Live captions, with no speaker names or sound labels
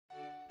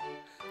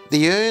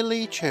The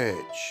early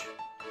church,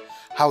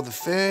 how the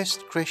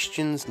first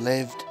Christians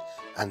lived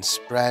and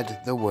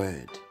spread the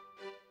word.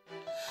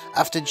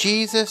 After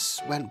Jesus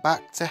went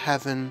back to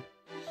heaven,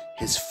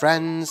 his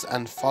friends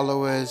and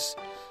followers,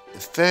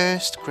 the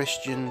first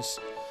Christians,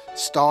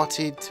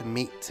 started to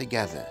meet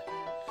together.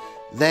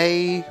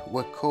 They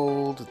were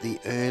called the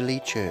early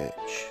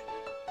church.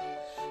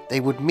 They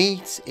would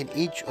meet in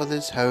each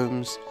other's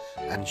homes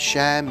and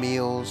share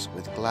meals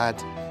with glad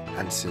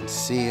and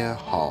sincere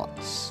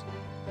hearts.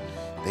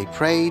 They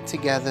prayed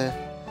together,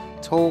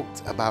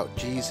 talked about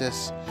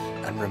Jesus,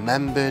 and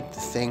remembered the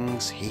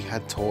things he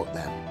had taught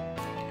them.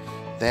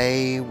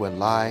 They were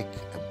like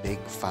a big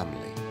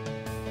family.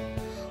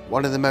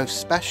 One of the most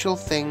special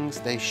things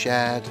they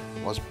shared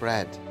was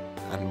bread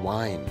and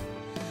wine,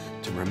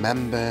 to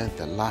remember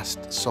the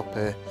Last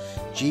Supper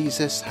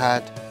Jesus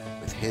had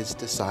with his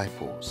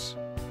disciples.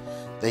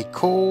 They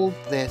called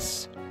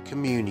this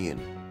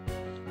communion,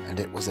 and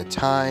it was a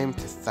time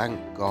to thank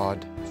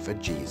God for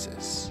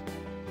Jesus.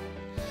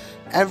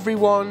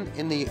 Everyone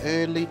in the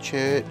early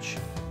church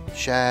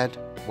shared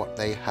what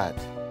they had.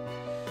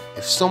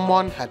 If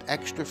someone had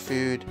extra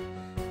food,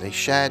 they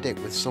shared it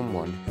with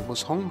someone who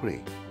was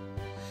hungry.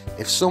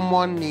 If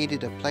someone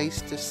needed a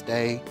place to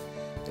stay,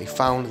 they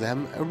found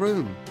them a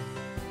room.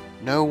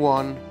 No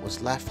one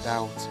was left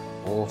out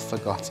or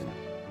forgotten.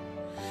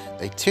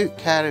 They took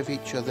care of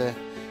each other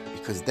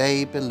because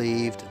they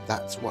believed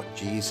that's what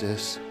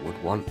Jesus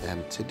would want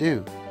them to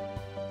do.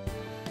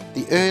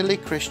 The early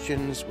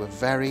Christians were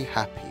very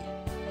happy,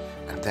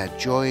 and their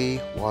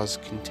joy was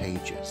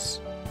contagious.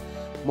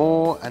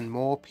 More and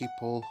more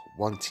people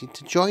wanted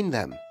to join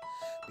them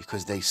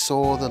because they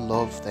saw the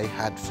love they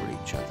had for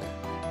each other.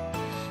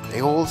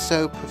 They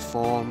also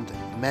performed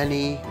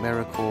many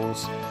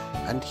miracles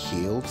and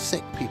healed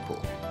sick people,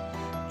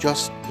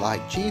 just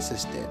like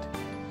Jesus did,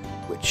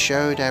 which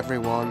showed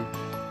everyone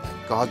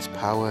that God's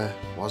power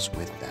was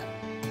with them.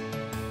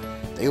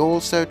 They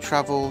also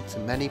traveled to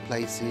many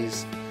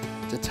places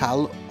to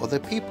tell other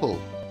people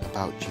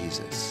about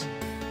Jesus.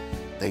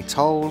 They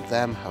told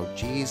them how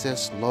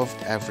Jesus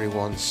loved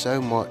everyone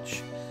so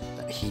much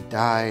that he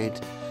died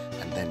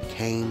and then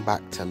came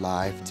back to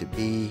life to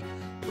be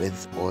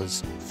with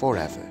us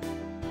forever.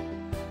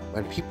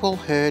 When people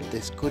heard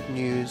this good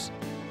news,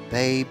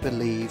 they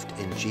believed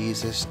in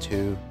Jesus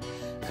too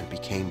and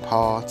became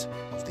part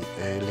of the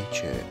early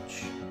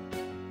church.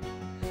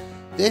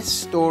 This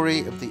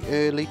story of the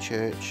early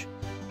church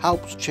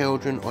helps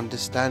children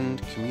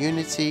understand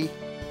community,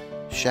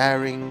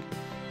 sharing,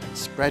 and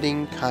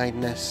spreading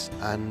kindness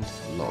and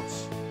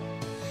love.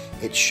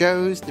 It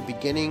shows the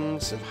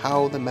beginnings of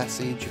how the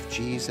message of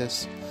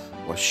Jesus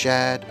was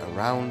shared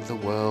around the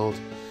world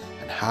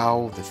and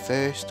how the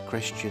first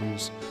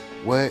Christians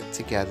worked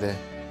together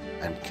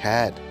and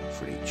cared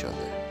for each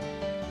other.